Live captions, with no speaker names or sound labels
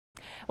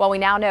Well, we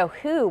now know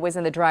who was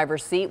in the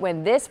driver's seat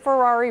when this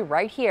Ferrari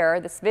right here,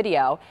 this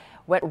video,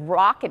 went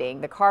rocketing.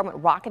 The car went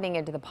rocketing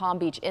into the Palm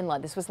Beach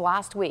Inlet. This was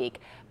last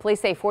week.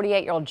 Police say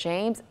 48-year-old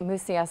James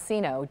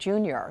Mucciaccio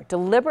Jr.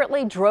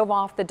 deliberately drove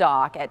off the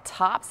dock at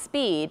top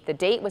speed. The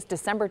date was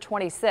December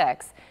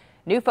 26.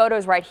 New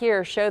photos right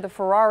here show the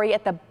Ferrari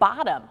at the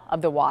bottom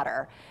of the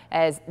water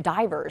as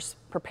divers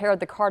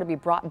prepared the car to be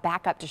brought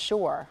back up to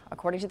shore,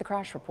 according to the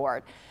crash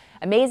report.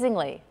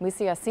 Amazingly,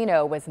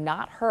 Mucciaccio was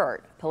not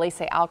hurt. Police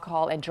say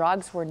alcohol and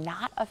drugs were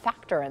not a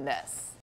factor in this.